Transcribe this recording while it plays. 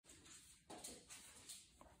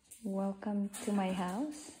Welcome to my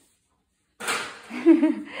house.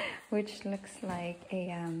 Which looks like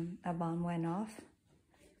a bomb went off.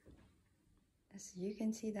 As you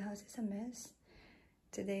can see, the house is a mess.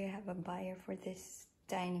 Today I have a buyer for this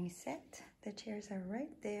dining set. The chairs are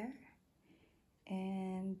right there.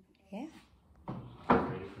 And yeah.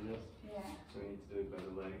 Ready for this? Yeah. So we need to do it by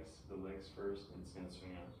the legs first, and it's gonna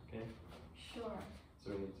swing out, okay? Sure.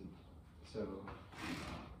 So we need to,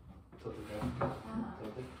 tilt it down,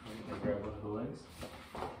 tilt it, and grab one of the legs.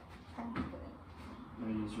 Now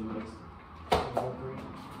use your legs to separate.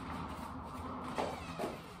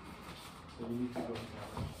 So you need to go down.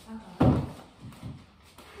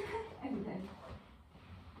 I'm done.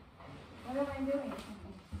 What am I doing?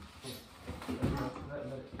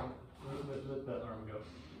 Let that arm go.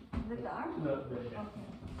 Let the arm? No, there you go. Okay.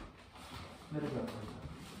 Let it go.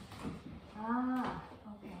 Ah,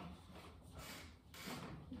 okay.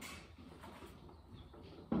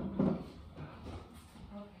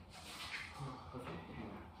 Okay,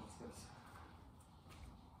 what's this?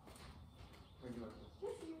 Where do you want this?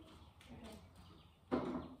 Just here.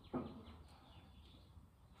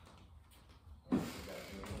 That's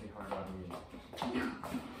really hard on me.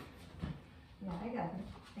 Yeah, I got it.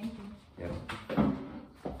 Thank you. Yep.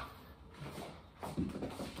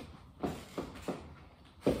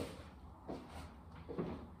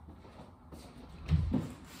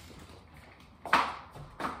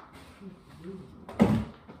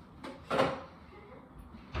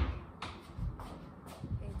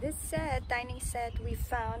 This dining set we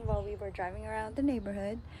found while we were driving around the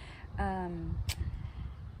neighborhood.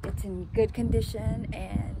 It's in good condition,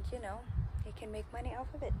 and you know, he can make money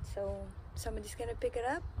off of it. So somebody's gonna pick it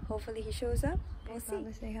up. Hopefully he shows up. We'll see.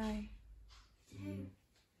 Let's say hi.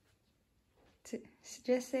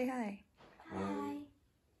 Just say hi. Hi.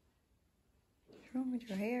 What's wrong with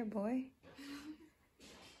your hair, boy?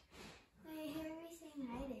 My hair is saying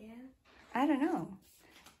hi to you. I don't know.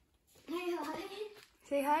 Hi.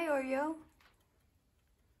 Say hi, Oreo.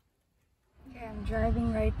 Okay, I'm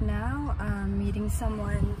driving right now. I'm meeting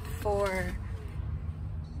someone for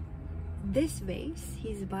this vase.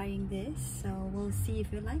 He's buying this, so we'll see if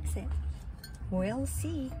he likes it. We'll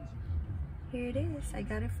see. Here it is. I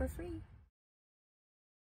got it for free.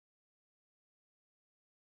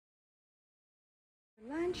 For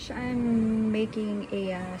lunch, I'm making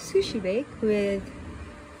a sushi bake with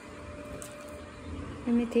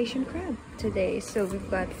imitation crab today. So we've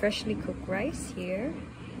got freshly cooked rice here.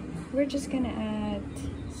 We're just gonna add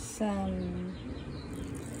some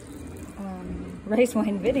rice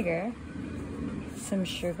wine vinegar, some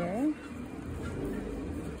sugar,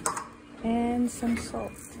 and some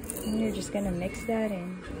salt. And you're just gonna mix that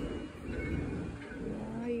in.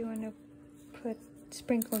 Now you wanna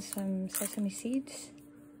sprinkle some sesame seeds,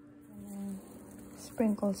 and then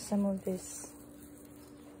sprinkle some of this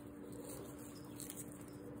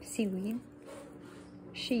seaweed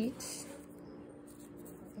sheets,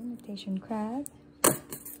 imitation crab.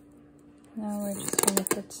 Now we're just gonna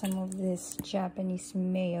put some of this Japanese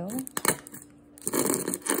mayo.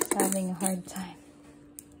 It's having a hard time.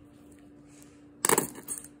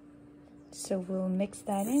 So we'll mix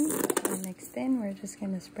that in. Mixed in, we're just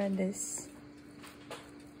gonna spread this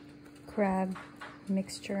crab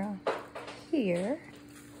mixture here.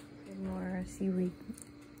 More seaweed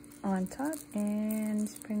on top, and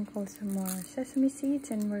sprinkle some more sesame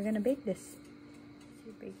seeds, and we're gonna bake this.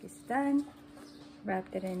 The bake is done.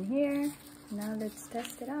 Wrapped it in here. Now let's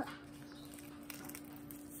test it out.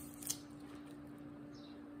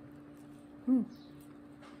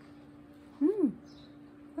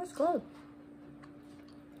 That's good.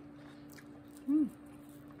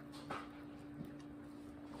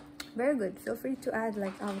 Very good. Feel free to add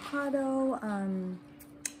like avocado,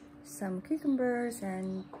 some cucumbers,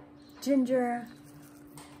 and ginger.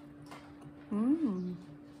 So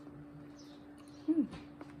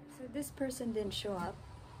this person didn't show up.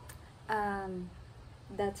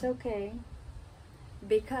 That's okay,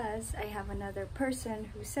 because I have another person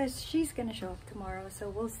who says she's gonna show up tomorrow. So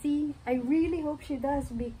we'll see. I really hope she does,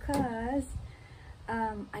 because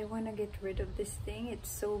I want to get rid of this thing. It's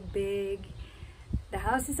so big. The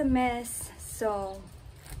house is a mess. So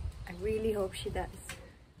I really hope she does.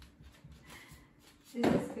 This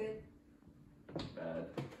is good. Bad.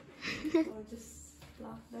 We'll just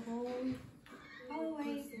lock the whole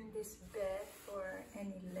hallway in this bed for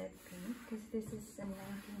any lead paint, because this is a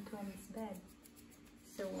 1920s bed.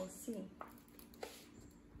 So we'll see.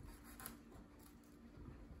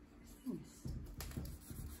 This thing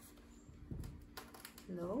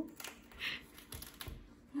is low.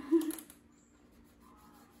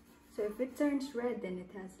 So if it turns red, then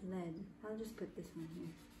it has lead. I'll just put this one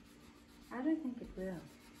here. I don't think it will.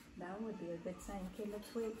 That would be a good sign. Okay,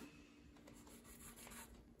 let's wait.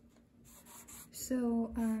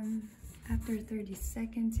 So, after 30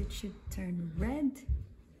 seconds, it should turn red.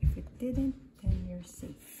 If it didn't, then you're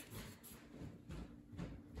safe.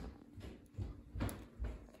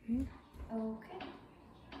 Okay. Okay.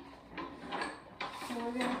 So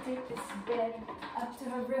we're gonna take this bed up to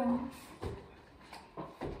her room.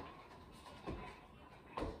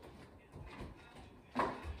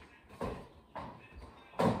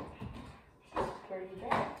 Pretty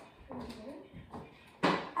bad.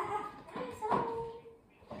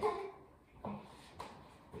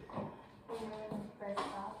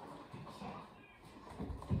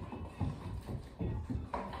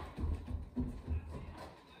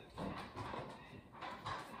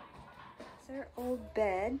 It's our old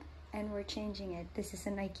bed and we're changing it. This is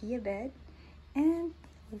an IKEA bed and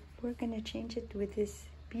we're gonna change it with this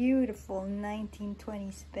beautiful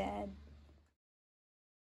 1920s bed.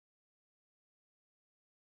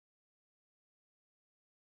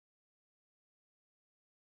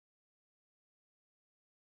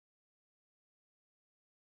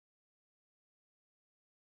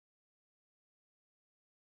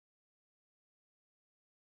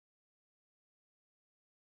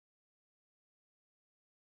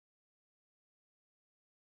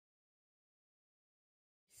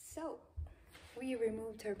 So, we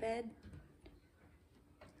removed her bed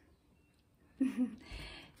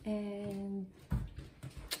and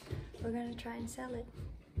we're gonna try and sell it.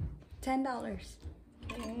 $10.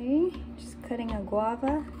 Okay, just cutting a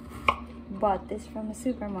guava. Bought this from a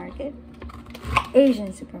supermarket,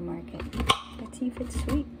 Asian supermarket. Let's see if it's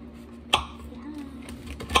sweet.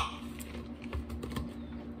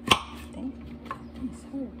 Dang, it's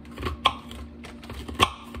hard.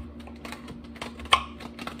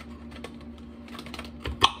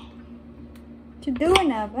 What you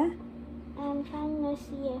doing, Abba? I'm trying to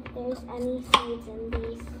see if there's any seeds in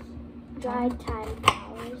these dried thyme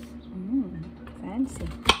flowers. Fancy.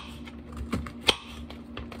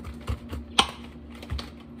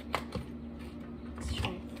 Let's try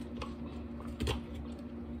it.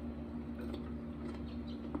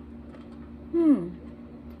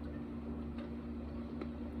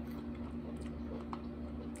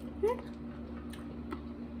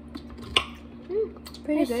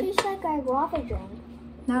 Pretty It good. tastes like our guava drink.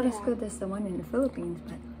 Not as good as the one in the Philippines,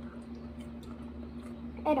 but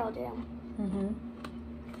It'll do.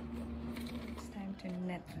 it's time to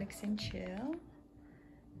Netflix and chill.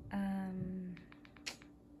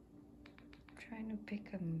 Trying to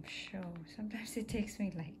pick a show. Sometimes it takes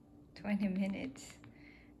me like 20 minutes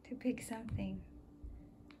to pick something.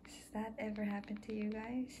 Does that ever happen to you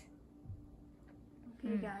guys?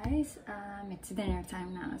 Okay guys, it's dinner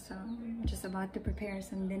time now, so I'm just about to prepare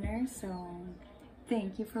some dinner. So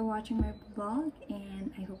thank you for watching my vlog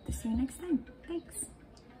and I hope to see you next time.